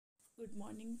Good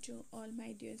morning to all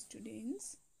my dear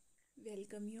students.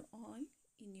 Welcome you all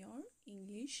in your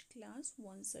English class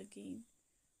once again.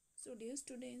 So dear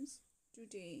students,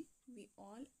 today we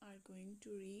all are going to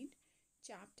read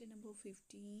chapter number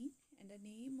 15 and the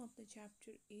name of the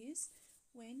chapter is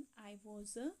When I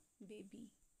Was a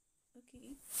Baby.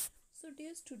 Okay. So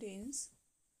dear students,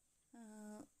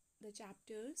 the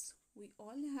chapters we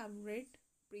all have read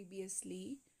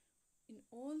previously. In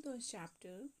all those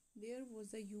chapters, there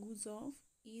was a use of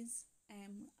is,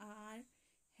 am, are,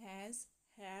 has,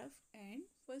 have and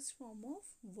first form of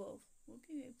verb.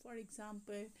 Okay, for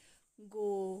example,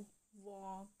 go,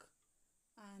 walk,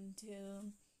 and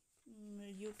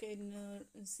you can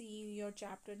see your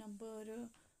chapter number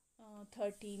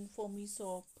 13 for me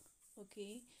soap.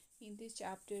 Okay, in this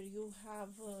chapter you have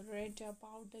read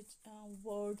about the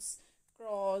words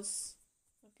cross,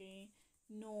 okay,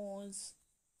 nose,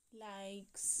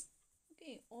 likes.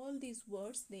 Okay, all these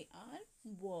words they are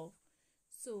verb.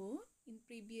 So in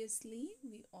previously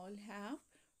we all have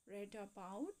read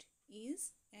about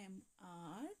is, am,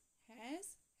 are,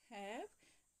 has, have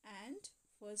and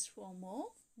first form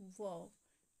of verb,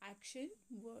 action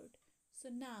word. So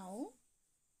now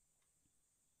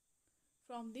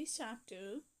from this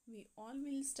chapter we all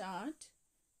will start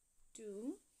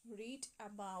to read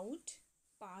about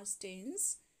past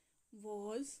tense,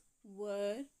 was,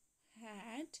 were,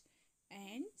 had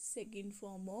and second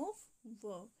form of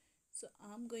verb. So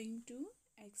I'm going to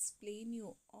explain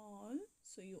you all,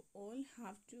 so you all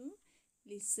have to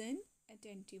listen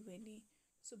attentively.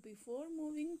 So before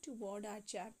moving toward our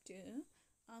chapter,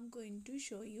 I'm going to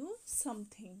show you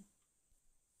something.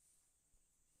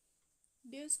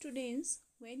 Dear students,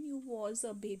 when you was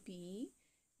a baby,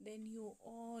 then you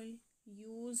all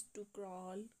used to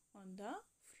crawl on the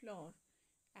floor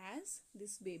as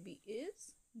this baby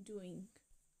is doing.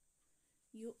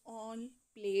 You all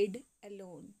played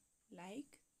alone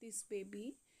like this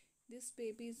baby. This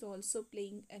baby is also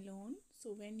playing alone.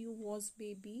 So when you was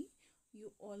baby,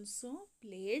 you also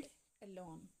played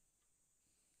alone.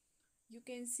 You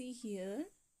can see here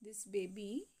this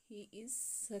baby, he is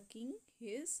sucking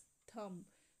his thumb.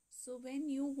 So when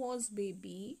you was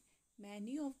baby,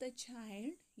 many of the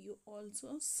child, you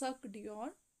also sucked your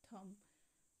thumb.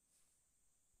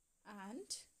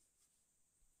 And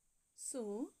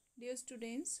so dear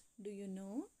students, do you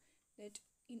know that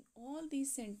in all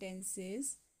these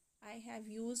sentences I have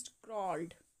used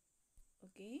crawled.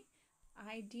 Okay,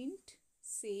 I didn't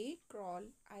say crawl,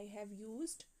 I have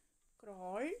used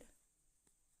crawled.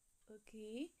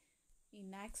 Okay,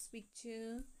 in next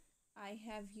picture I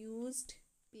have used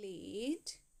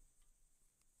played,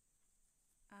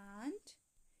 and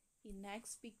in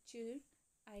next picture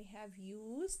I have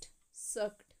used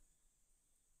sucked.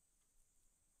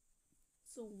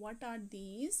 So what are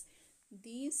these?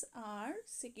 These are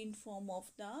second form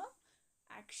of the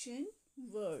action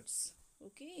words.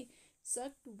 Okay,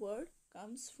 sucked word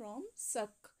comes from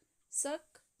suck.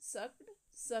 Suck, sucked,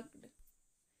 sucked.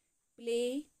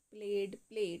 Play, played,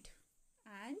 played.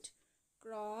 And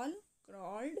crawl,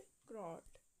 crawled,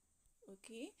 crawled.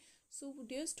 Okay, so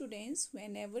dear students,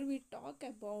 whenever we talk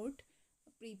about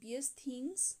previous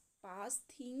things, past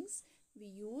things, we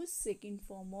use second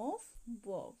form of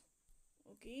verb.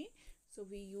 Okay, so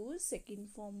we use second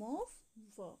form of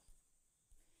verb.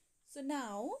 So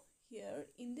now here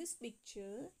in this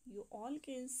picture you all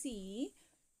can see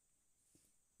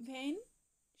when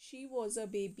she was a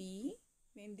baby,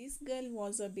 when this girl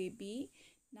was a baby,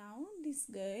 now this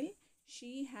girl,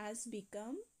 she has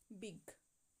become big.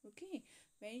 Okay,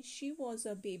 when she was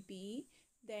a baby,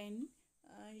 then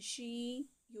you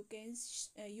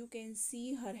can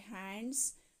see her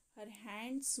hands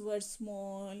were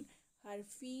small, her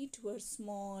feet were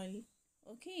small.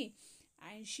 Okay,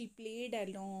 and she played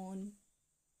alone.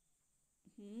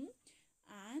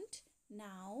 And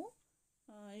now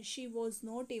she was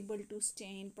not able to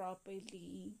stand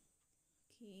properly.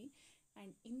 Okay,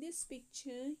 and in this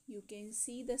picture you can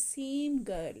see the same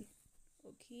girl.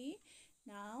 Okay,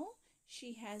 now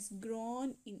she has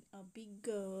grown in a big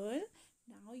girl.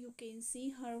 Now you can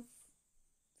see her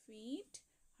feet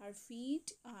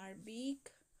are big,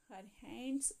 her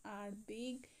hands are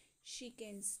big, she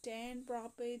can stand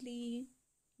properly.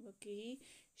 Okay,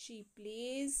 she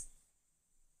plays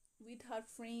with her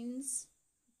friends.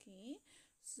 Okay,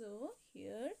 so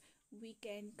here we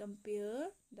can compare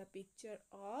the picture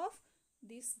of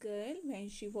this girl when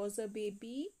she was a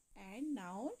baby and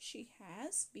now she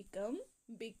has become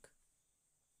big.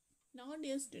 Now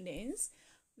dear students,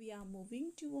 we are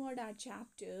moving toward our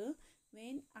chapter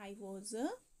When I Was a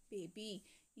Baby.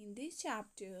 In this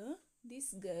chapter,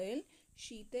 this girl,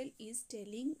 Sheetal is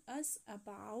telling us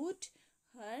about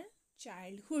her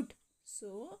childhood.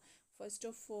 So first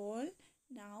of all,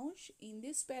 now in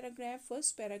this paragraph,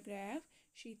 first paragraph,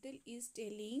 Sheetal is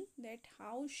telling that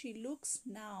how she looks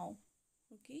now.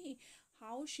 Okay,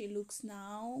 how she looks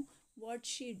now, what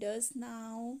she does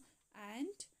now,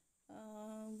 and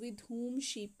with whom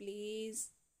she plays.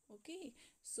 Okay,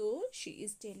 so she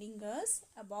is telling us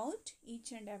about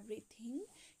each and everything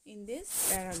in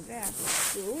this paragraph.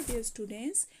 So dear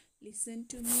students, listen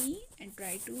to me and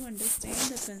try to understand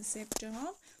the concept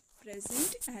of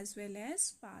present as well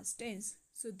as past tense.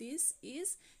 So this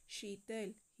is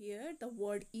Sheetal. Here the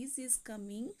word is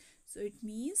coming, so it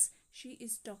means she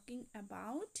is talking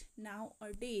about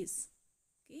nowadays.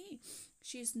 Okay,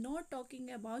 she is not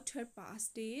talking about her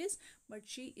past days, but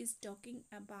she is talking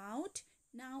about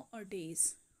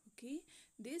nowadays. Okay,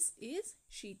 this is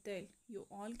Sheetal. You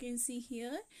all can see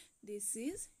here, this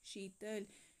is Sheetal.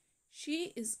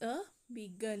 She is a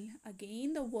big girl.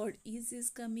 Again the word is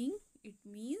coming, it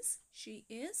means she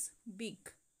is big.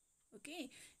 Okay,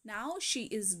 now she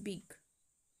is big.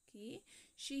 Okay,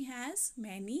 she has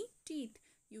many teeth.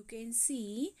 You can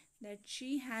see that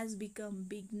she has become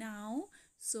big now.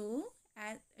 So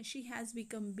as she has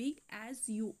become big as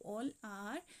you all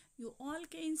are, you all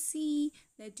can see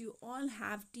that you all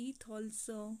have teeth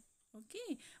also.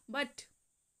 Okay, but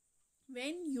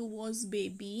when you was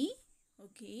baby,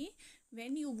 okay,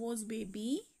 when you was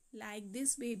baby, like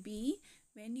this baby,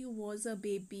 when you was a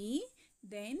baby,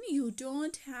 then you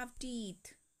don't have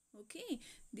teeth. Okay,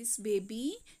 this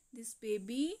baby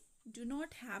do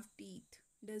not have teeth,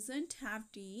 doesn't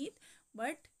have teeth,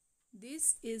 but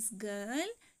this is girl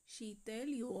Sheetal,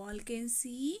 you all can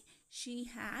see she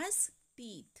has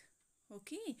teeth.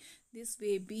 Okay, this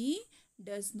baby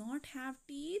does not have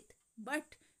teeth,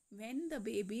 but when the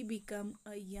baby become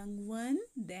a young one,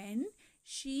 then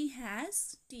she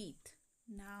has teeth.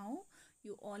 Now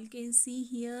you all can see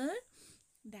here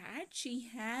that she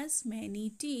has many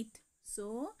teeth.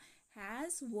 So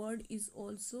has word is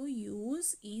also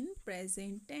used in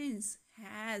present tense.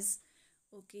 Has.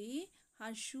 Okay,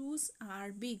 her shoes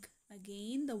are big.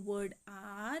 Again the word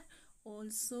are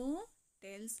also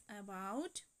tells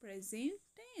about present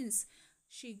tense.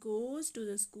 She goes to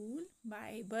the school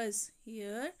by bus.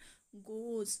 Here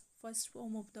goes, first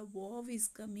form of the verb is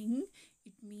coming.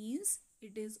 It means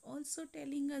it is also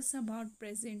telling us about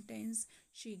present tense.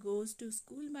 She goes to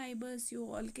school by bus. You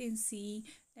all can see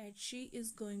that she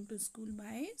is going to school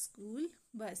by school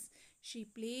bus. She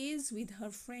plays with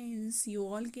her friends. You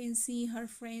all can see her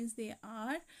friends. They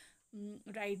are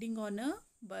riding on a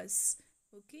bus.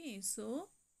 Okay, so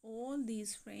all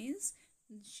these friends,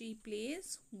 she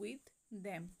plays with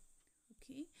them.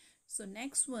 Okay, so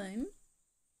next one,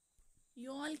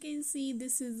 you all can see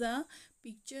this is a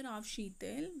picture of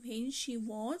Sheetal when she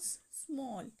was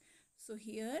small. So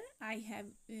here I have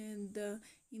in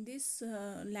this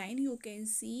line you can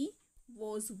see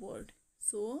was word.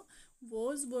 So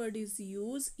was word is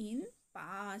used in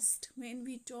past. When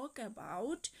we talk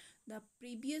about the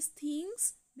previous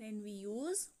things, then we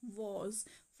use was.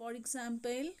 For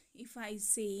example, if I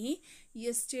say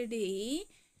yesterday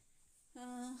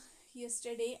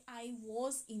I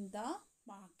was in the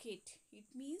market, it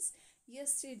means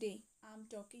yesterday. I'm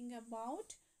talking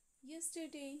about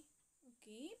yesterday.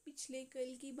 Okay, पिछले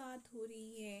कल की बात हो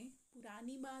रही है,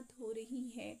 पुरानी बात हो रही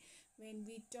है. When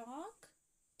we talk,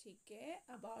 ठीक है,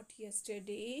 about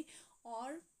yesterday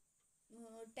or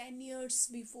 10 years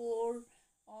before,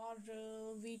 or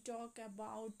we talk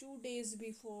about 2 days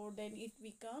before, then it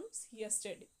becomes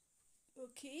yesterday.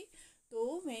 Okay,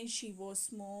 so when she was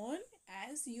small,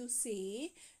 as you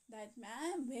say that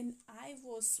ma'am, when I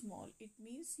was small, it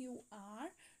means you are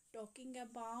talking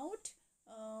about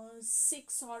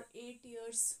 6 or 8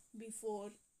 years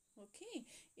before. Okay,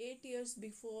 8 years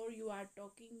before you are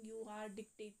talking, you are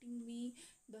dictating me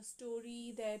the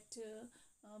story that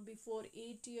before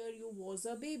 8 years you was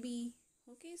a baby.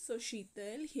 Okay, so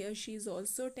Sheetal here she is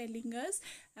also telling us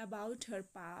about her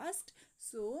past.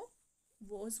 So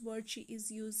was word she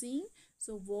is using.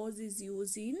 So was is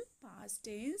used in past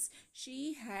tense.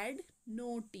 She had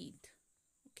no teeth.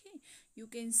 Okay, you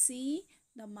can see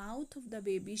the mouth of the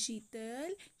baby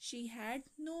Sheetal. She had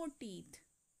no teeth.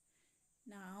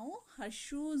 Now her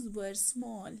shoes were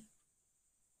small.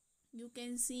 You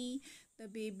can see the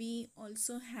baby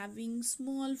also having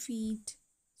small feet.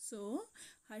 So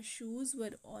her shoes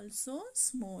were also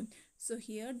small. So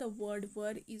here the word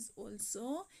were is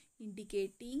also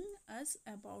indicating us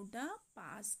about the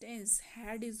past tense.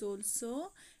 Had is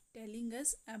also telling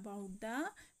us about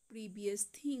the previous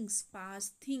things,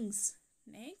 past things.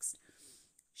 Next,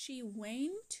 she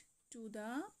went to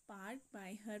the park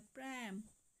by her pram.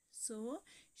 So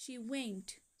she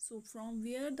went. So from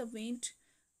where the went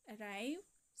arrive?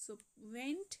 So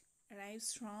went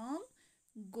arrives from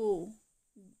go.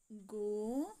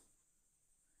 Go,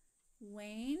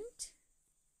 went,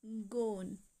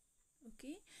 gone.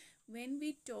 Okay. When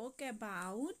we talk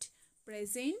about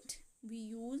present, we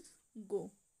use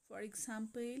go. For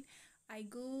example, I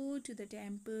go to the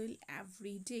temple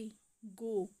every day.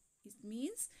 Go. It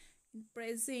means in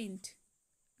present.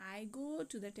 I go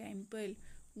to the temple.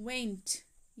 Went.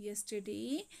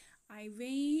 Yesterday, I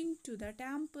went to the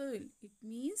temple. It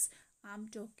means I'm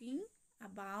talking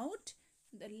about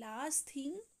the last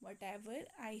thing, whatever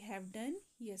I have done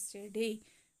yesterday.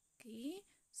 Okay.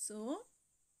 So,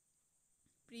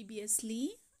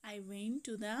 previously, I went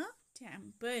to the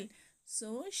temple.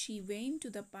 So, she went to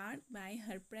the park by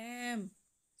her pram.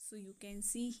 So, you can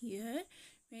see here,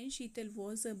 when Sheetal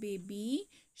was a baby,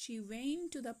 she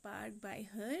went to the park by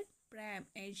her pram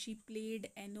and she played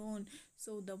alone.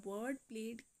 So, the word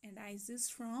played arises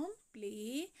from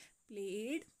play,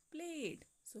 played, played.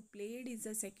 So, played is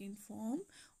the second form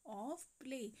of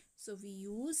play. So, we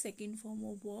use second form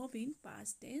of verb in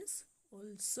past tense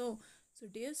also. So,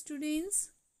 dear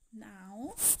students,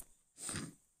 now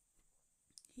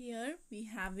here we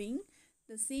having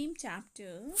the same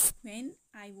chapter when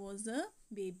I was a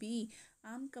baby.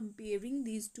 I'm comparing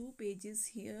these two pages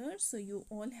here, so you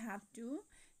all have to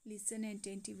listen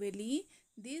attentively.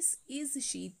 This is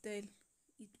Sheetal.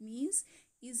 It means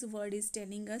is word is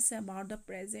telling us about the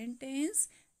present tense,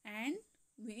 and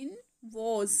when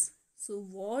was. So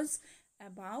was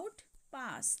about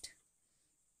past.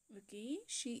 Okay,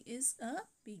 she is a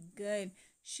big girl.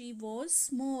 She was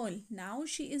small. Now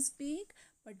she is big,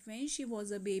 but when she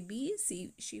was a baby,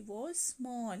 she was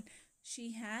small.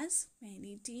 She has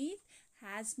many teeth.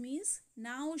 Has means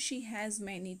now she has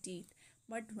many teeth.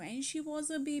 But when she was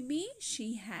a baby,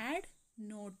 she had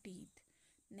no teeth.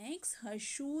 Next, her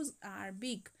shoes are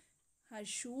big. Her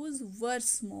shoes were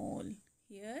small.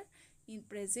 Here, in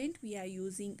present, we are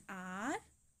using are,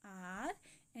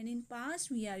 and in past,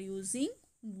 we are using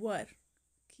were.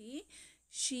 Okay.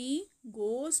 She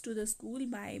goes to the school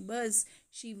by bus.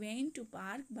 She went to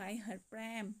park by her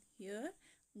pram. Here,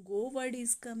 go word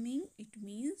is coming. It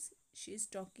means she is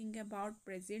talking about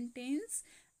present tense,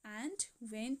 and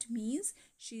went means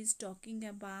she is talking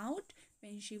about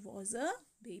when she was a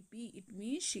baby. It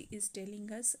means she is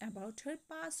telling us about her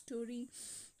past story.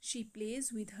 She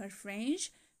plays with her friends.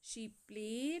 She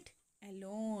played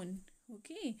alone.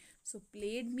 Okay. So,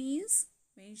 played means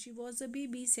when she was a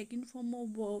baby, second form of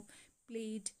verb.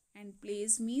 Played, and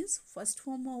plays means first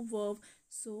form of verb.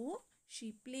 So,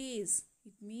 she plays.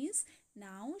 It means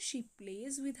now she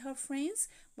plays with her friends,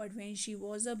 but when she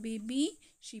was a baby,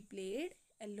 she played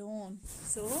alone.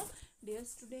 So, dear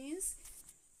students,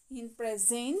 in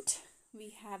present,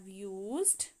 we have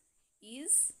used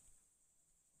is,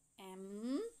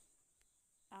 am,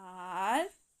 are,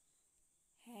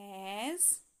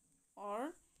 has,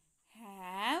 or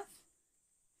have,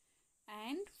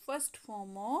 and first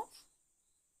form of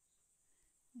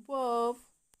verb.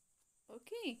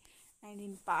 Okay. And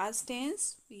in past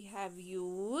tense, we have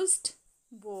used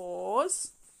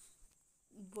was,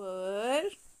 were,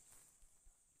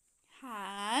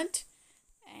 had,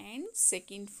 and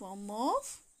second form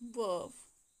of verb.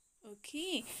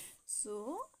 Okay.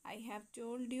 So, I have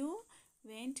told you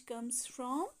went comes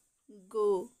from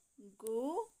go.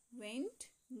 Go, went,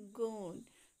 gone.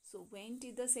 So, went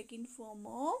is the second form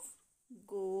of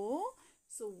go.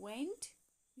 So, went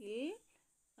is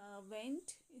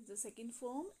the second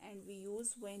form, and we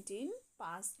use went in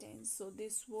past tense. So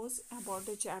this was about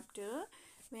the chapter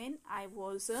when I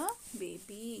was a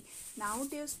baby. Now,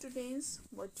 dear students,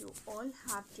 what you all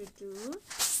have to do,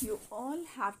 you all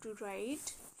have to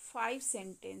write 5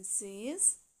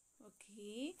 sentences.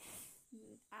 Okay,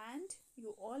 and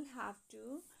you all have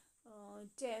to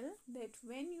tell that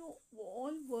when you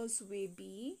all was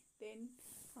baby, then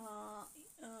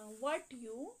what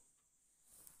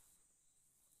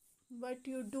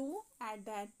you do at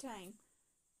that time.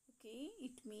 Okay,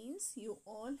 it means you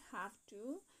all have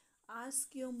to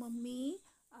ask your mummy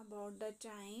about the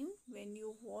time when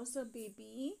you was a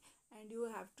baby, and you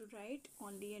have to write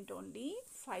only and only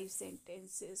 5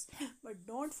 sentences. But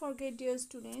don't forget, dear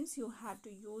students, you have to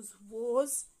use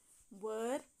was,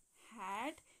 were,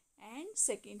 had, and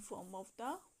second form of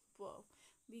the verb,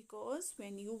 because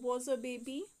when you was a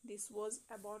baby, this was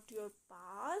about your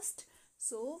past.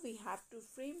 So we have to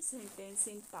frame sentence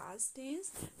in past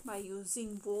tense by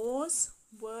using was,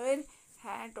 were,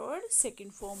 had, or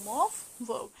second form of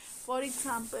verb. For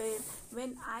example,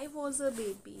 when I was a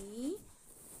baby,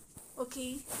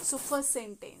 Okay, so first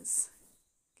sentence.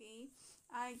 Okay,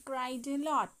 I cried a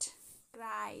lot.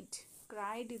 Cried.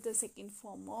 Cried is the second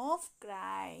form of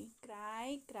cry.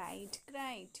 Cry, cried,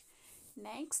 cried.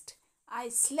 Next, I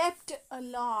slept a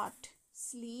lot.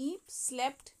 Sleep,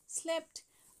 slept, slept.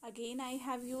 Again, I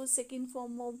have used second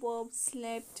form of verb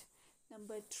slept.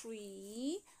 Number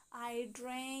 3, I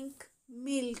drank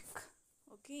milk.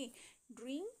 Okay,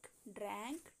 drink,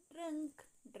 drank, drunk.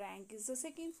 Drank is the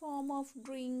second form of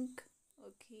drink.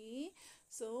 Okay,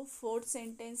 so fourth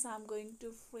sentence I'm going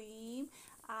to frame.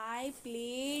 I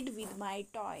played with my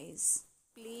toys.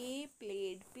 Play,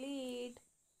 played, played.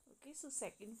 Okay, so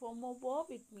second form of verb,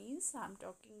 it means I'm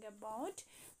talking about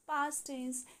past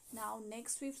tense. Now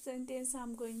next fifth sentence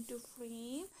I'm going to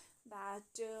frame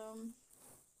that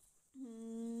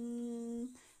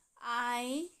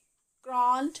I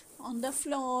crawled on the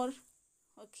floor.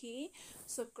 Okay,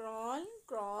 so crawl,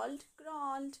 crawled,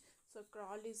 crawled. So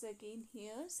crawl is again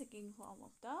here second form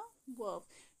of the verb.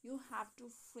 You have to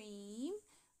frame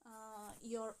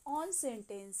your own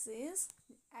sentences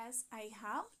as I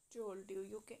have told you.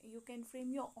 You can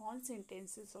frame your own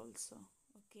sentences also.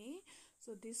 Okay,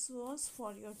 so this was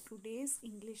for your today's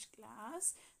English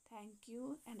class. Thank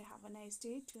you and have a nice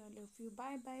day to all of you.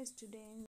 Bye bye, students.